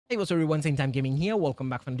Hey, what's up everyone, Same Time Gaming here. Welcome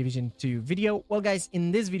back from Division 2 video. Well guys,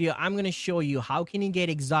 in this video, I'm going to show you how can you get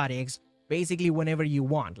exotics basically whenever you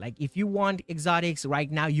want. Like if you want exotics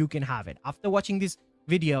right now, you can have it. After watching this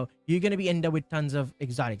video, you're going to be end up with tons of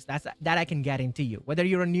exotics. That I can guarantee you. Whether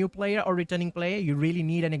you're a new player or returning player, you really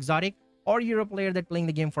need an exotic, or you're a player that's playing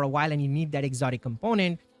the game for a while and you need that exotic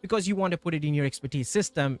component because you want to put it in your expertise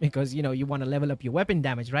system because, you know, you want to level up your weapon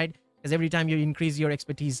damage, right? Because every time you increase your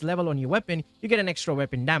expertise level on your weapon, you get an extra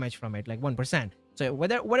weapon damage from it, like 1%. So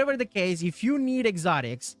whatever the case, if you need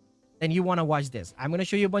exotics, then you want to watch this. I'm going to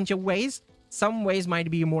show you a bunch of ways. Some ways might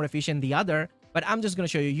be more efficient than the other, but I'm just going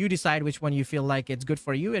to show you. You decide which one you feel like it's good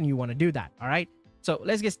for you and you want to do that, all right? So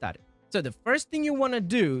let's get started. So the first thing you want to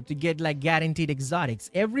do to get like guaranteed exotics,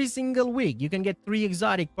 every single week, you can get 3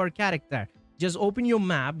 exotic per character. Just open your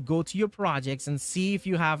map, go to your projects and see if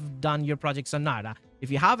you have done your projects or not. If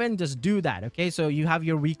you haven't, just do that, okay? So you have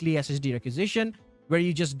your weekly SSD requisition where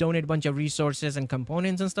you just donate a bunch of resources and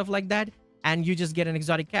components and stuff like that, and you just get an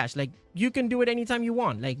exotic cache. Like, you can do it anytime you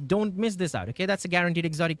want. Like, don't miss this out, okay? That's a guaranteed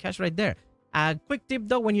exotic cache right there. Quick tip,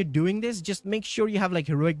 though, when you're doing this, just make sure you have, like,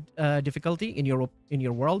 heroic difficulty in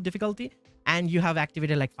your world difficulty, and you have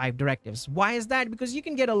activated, like, 5 directives. Why is that? Because you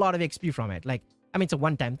can get a lot of XP from it. Like, I mean, it's a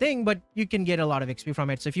one-time thing, but you can get a lot of XP from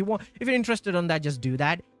it. So if you're interested on that, just do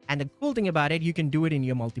that. And the cool thing about it, you can do it in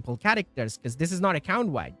your multiple characters because this is not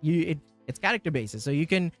account-wide. It's character basis. So you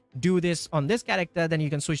can do this on this character, then you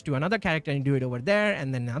can switch to another character and do it over there,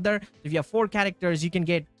 and then another. If you have 4 characters, you can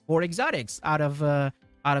get 4 exotics out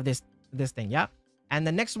of this thing, yeah. And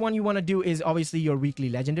the next one you want to do is obviously your weekly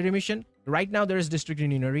legendary mission. Right now there is District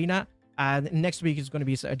Union Arena. Next week is going to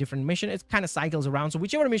be a different mission. It kind of cycles around. So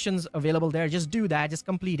whichever mission's available there, just do that, just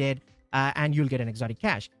complete it, and you'll get an exotic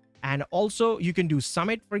cache. And also you can do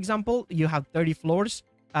Summit, for example. You have 30 floors.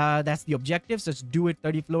 That's the objective. So just do it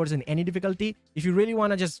 30 floors in any difficulty. If you really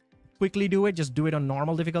want to just quickly do it, just do it on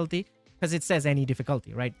normal difficulty because it says any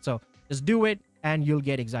difficulty, right? So just do it and you'll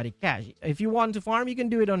get exotic cache. If you want to farm, you can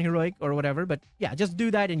do it on heroic or whatever, but yeah, just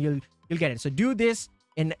do that and you'll get it. So do this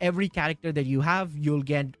in every character that you have. You'll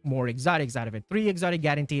get more exotics out of it. 3 exotic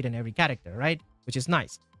guaranteed in every character, right? Which is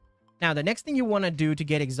nice. Now, the next thing you want to do to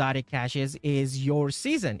get exotic caches is your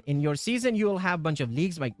season. In your season, you'll have a bunch of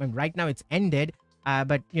leagues. Like right now, it's ended,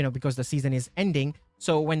 but you know, because the season is ending.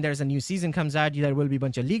 So when there's a new season comes out, there will be a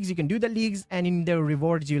bunch of leagues. You can do the leagues, and in the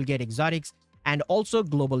rewards, you'll get exotics and also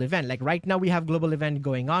global event. Like right now, we have global event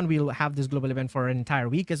going on. We'll have this global event for an entire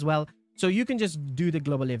week as well. So you can just do the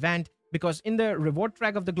global event because in the reward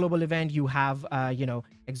track of the global event, you have, you know,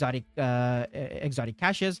 exotic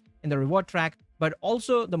caches in the reward track. But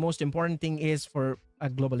also the most important thing is for a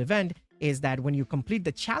global event is that when you complete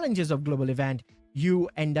the challenges of global event, you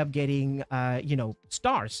end up getting, you know,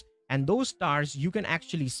 stars. And those stars, you can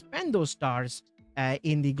actually spend those stars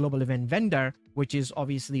in the global event vendor, which is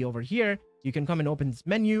obviously over here. You can come and open this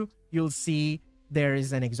menu. You'll see there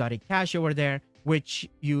is an exotic cache over there, which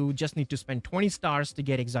you just need to spend 20 stars to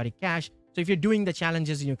get exotic cache. So if you're doing the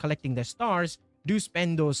challenges and you're collecting the stars, do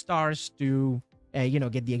spend those stars to, you know,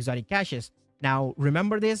 get the exotic caches. Now,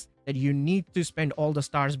 remember this, that you need to spend all the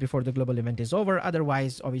stars before the global event is over.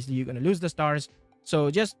 Otherwise, obviously, you're going to lose the stars.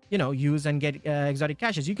 So just, you know, use and get exotic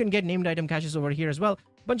caches. You can get named item caches over here as well.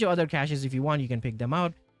 A bunch of other caches if you want, you can pick them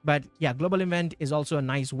out. But yeah, global event is also a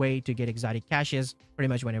nice way to get exotic caches pretty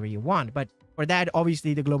much whenever you want. But for that,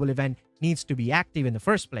 obviously, the global event needs to be active in the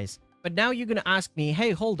first place. But now you're going to ask me,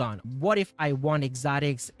 hey, hold on. What if I want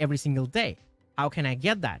exotics every single day? How can I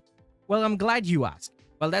get that? Well, I'm glad you asked.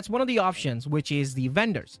 Well, that's one of the options, which is the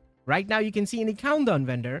vendors. Right now, you can see in the countdown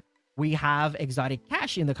vendor, we have exotic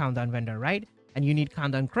cache in the countdown vendor, right? And you need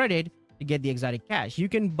countdown credit to get the exotic cache. You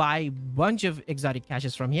can buy a bunch of exotic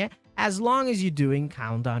caches from here as long as you're doing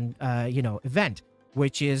countdown, you know, event,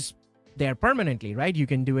 which is there permanently, right? You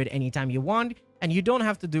can do it anytime you want, and you don't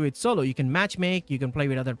have to do it solo. You can matchmake, you can play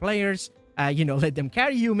with other players, you know, let them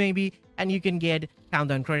carry you maybe, and you can get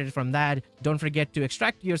countdown credit from that. Don't forget to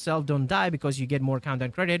extract yourself. Don't die because you get more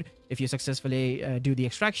countdown credit if you successfully do the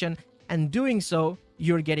extraction. And doing so,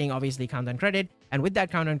 you're getting obviously countdown credit. And with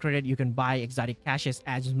that countdown credit, you can buy exotic caches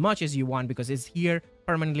as much as you want because it's here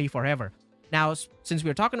permanently forever. Now, since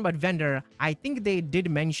we're talking about vendor, I think they did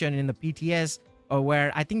mention in the PTS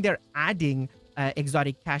where I think they're adding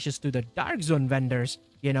exotic caches to the Dark Zone vendors.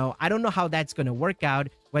 You know, I don't know how that's going to work out,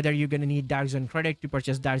 whether you're going to need Dark Zone credit to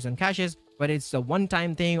purchase Dark Zone caches, whether it's a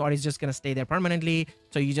one-time thing or it's just going to stay there permanently.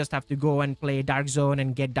 So you just have to go and play Dark Zone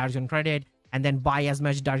and get Dark Zone credit and then buy as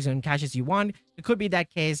much Dark Zone cash as you want. It could be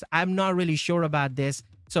that case. I'm not really sure about this.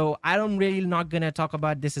 So I don't really not going to talk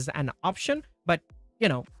about this as an option, but you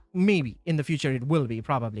know, maybe in the future it will be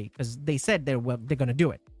probably because they said they're going to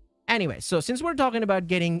do it. Anyway, so since we're talking about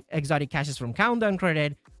getting exotic caches from countdown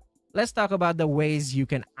credit, let's talk about the ways you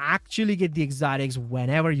can actually get the exotics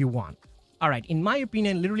whenever you want. All right, in my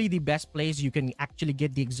opinion, literally the best place you can actually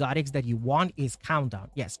get the exotics that you want is countdown.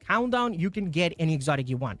 Yes, countdown, you can get any exotic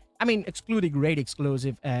you want. I mean, excluding raid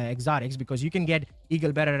exclusive exotics, because you can get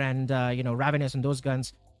Eagle Better and Ravenous and those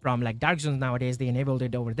guns from like Dark Zones nowadays. They enabled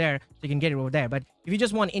it over there, so you can get it over there. But if you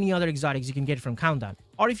just want any other exotics, you can get it from countdown.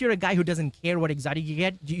 Or if you're a guy who doesn't care what exotic you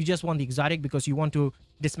get, you just want the exotic because you want to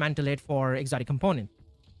dismantle it for exotic component.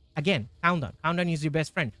 Again, countdown. Countdown is your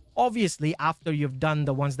best friend. Obviously, after you've done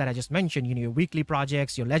the ones that I just mentioned, your weekly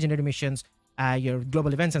projects, your legendary missions, your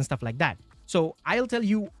global events and stuff like that. So I'll tell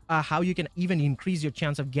you how you can even increase your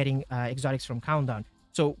chance of getting exotics from countdown.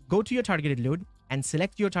 So go to your targeted loot and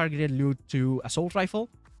select your targeted loot to assault rifle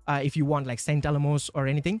if you want like Saint Elmo's or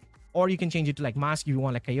anything. Or you can change it to like mask if you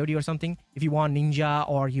want like coyote or something. If you want ninja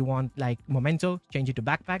or you want like memento, change it to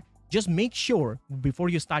backpack. Just make sure before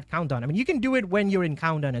you start countdown. I mean, you can do it when you're in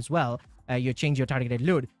countdown as well. You change your targeted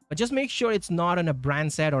loot, but just make sure it's not on a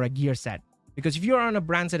brand set or a gear set. Because if you're on a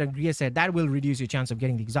brand set or gear set, that will reduce your chance of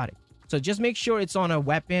getting the exotic. So just make sure it's on a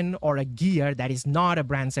weapon or a gear that is not a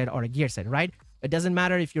brand set or a gear set, right? It doesn't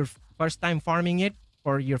matter if you're first time farming it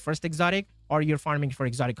for your first exotic or you're farming for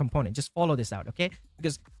exotic component. Just follow this out, okay?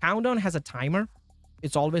 Because countdown has a timer.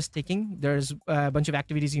 It's always ticking. There's a bunch of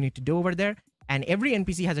activities you need to do over there. And every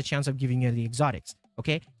NPC has a chance of giving you the exotics,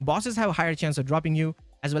 okay? Bosses have a higher chance of dropping you,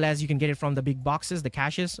 as well as you can get it from the big boxes, the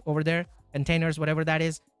caches over there, containers, whatever that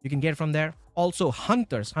is. You can get it from there. Also,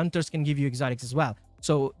 hunters can give you exotics as well.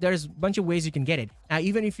 So there's a bunch of ways you can get it. Now,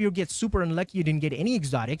 even if you get super unlucky, you didn't get any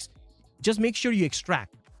exotics, just make sure you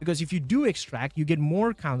extract. Because if you do extract, you get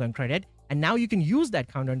more countdown credit. And now you can use that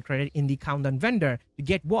countdown credit in the countdown vendor to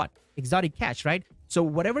get what? Exotic cache, right? So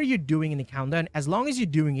whatever you're doing in the countdown, as long as you're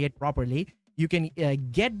doing it properly, you can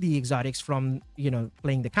get the exotics from,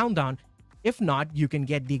 playing the countdown. If not, you can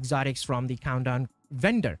get the exotics from the countdown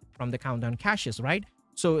vendor, from the countdown caches, right?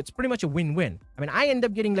 So it's pretty much a win-win. I mean, I end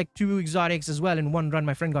up getting like 2 exotics as well in one run.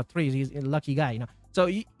 My friend got 3. He's a lucky guy, So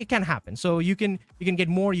it can happen. So you can get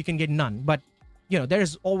more, you can get none. But,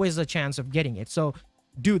 there's always a chance of getting it. So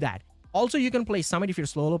do that. Also, you can play Summit if you're a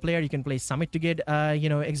solo player. You can play Summit to get,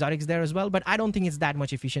 exotics there as well. But I don't think it's that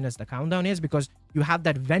much efficient as the countdown is because you have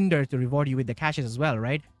that vendor to reward you with the caches as well,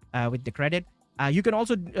 right? With the credit. You can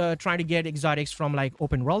also try to get exotics from like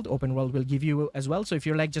open world. Open world will give you as well. So if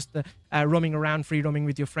you're like just roaming around, free roaming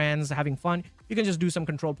with your friends, having fun, you can just do some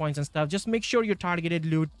control points and stuff. Just make sure your targeted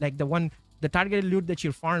loot, like the targeted loot that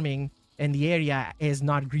you're farming in the area is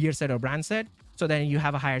not gear set or brand set. So then you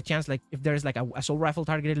have a higher chance. Like if there's like a assault rifle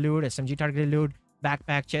targeted loot, SMG targeted loot,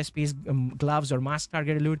 backpack, chest piece, gloves or mask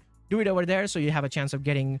targeted loot, do it over there so you have a chance of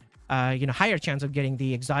getting higher chance of getting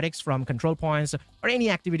the exotics from control points or any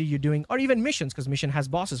activity you're doing, or even missions, because mission has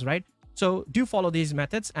bosses, right? So do follow these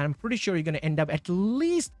methods, and I'm pretty sure you're going to end up at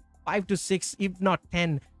least 5 to 6, if not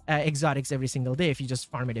 10 exotics every single day if you just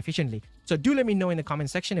farm it efficiently. So do let me know in the comment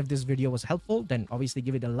section if this video was helpful. Then obviously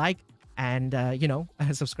give it a like and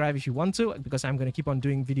subscribe if you want to, because I'm going to keep on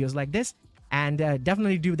doing videos like this. And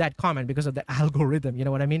definitely do that comment because of the algorithm, you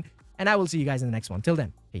know what I mean? And I will see you guys in the next one. Till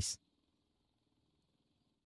then, peace.